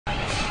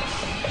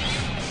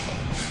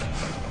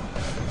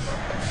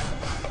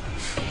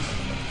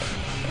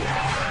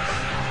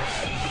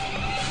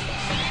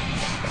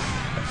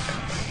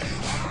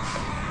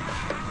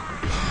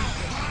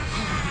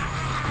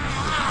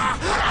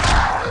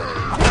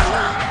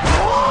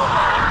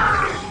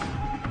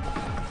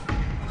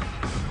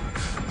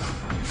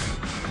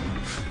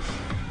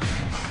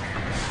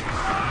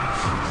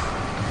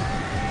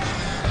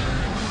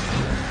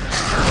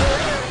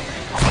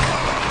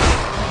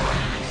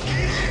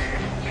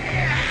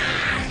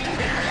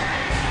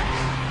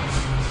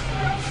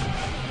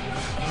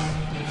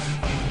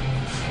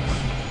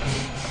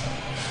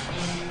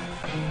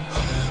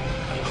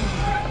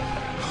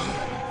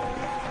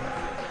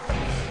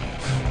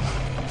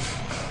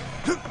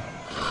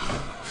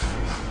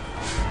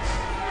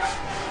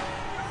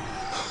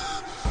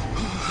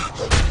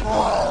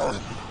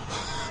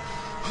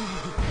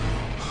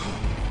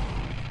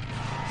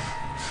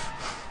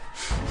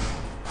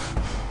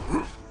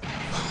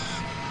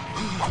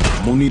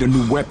need a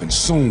new weapon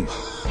soon.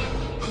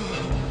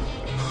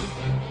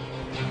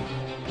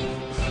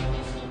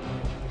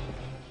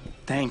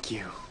 Thank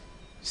you.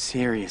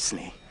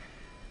 Seriously.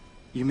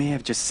 You may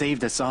have just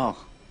saved us all.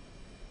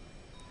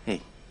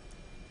 Hey,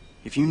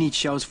 if you need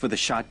shells for the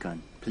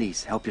shotgun,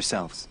 please help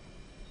yourselves.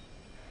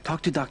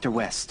 Talk to Dr.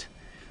 West.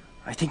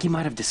 I think he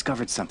might have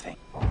discovered something.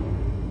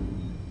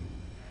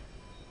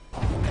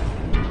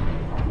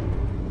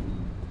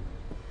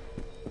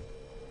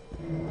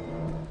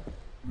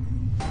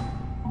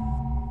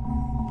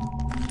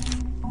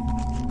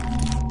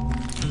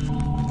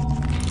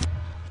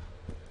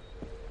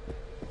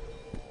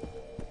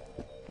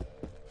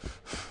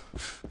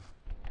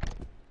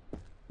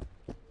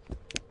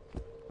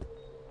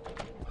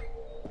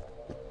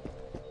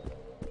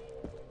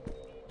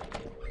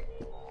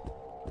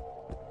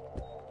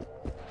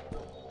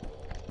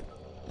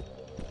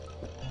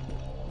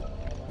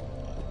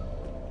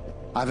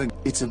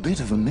 It's a bit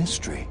of a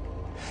mystery.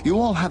 You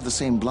all have the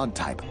same blood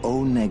type,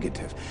 O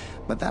negative,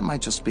 but that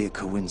might just be a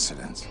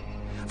coincidence.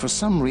 For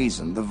some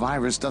reason, the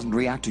virus doesn't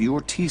react to your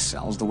T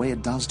cells the way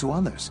it does to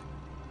others.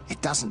 It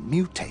doesn't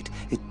mutate,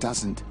 it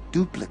doesn't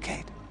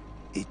duplicate,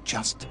 it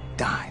just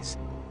dies.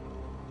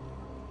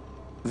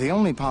 The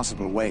only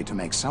possible way to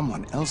make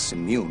someone else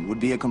immune would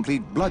be a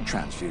complete blood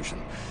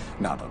transfusion.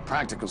 Not a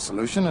practical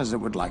solution, as it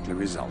would likely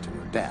result in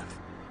your death.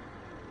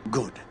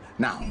 Good.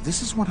 Now,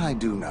 this is what I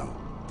do know.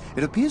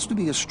 It appears to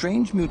be a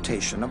strange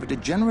mutation of a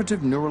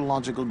degenerative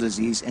neurological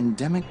disease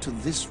endemic to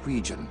this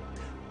region,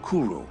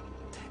 Kuru.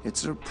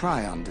 It's a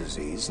prion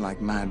disease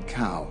like mad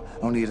cow,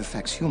 only it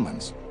affects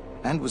humans,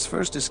 and was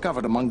first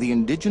discovered among the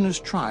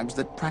indigenous tribes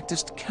that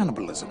practiced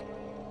cannibalism.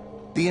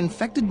 The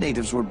infected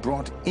natives were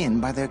brought in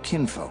by their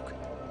kinfolk,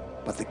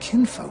 but the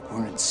kinfolk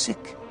weren't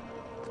sick.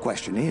 The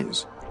question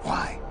is,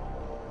 why?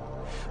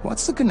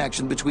 What's the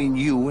connection between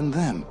you and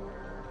them?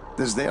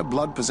 Does their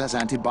blood possess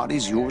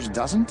antibodies yours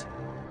doesn't?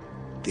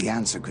 The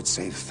answer could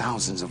save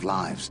thousands of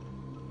lives.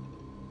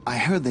 I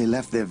heard they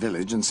left their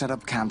village and set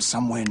up camp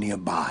somewhere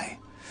nearby.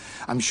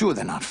 I'm sure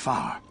they're not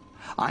far.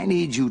 I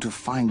need you to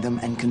find them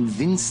and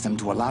convince them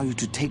to allow you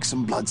to take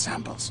some blood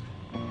samples.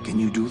 Can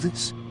you do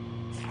this?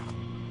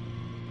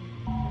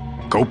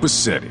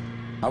 Copacetic.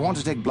 I want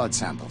to take blood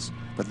samples,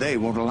 but they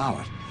won't allow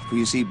it. For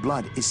you see,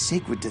 blood is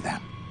sacred to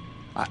them.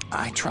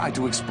 I tried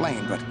to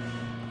explain, but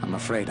I'm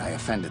afraid I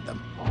offended them.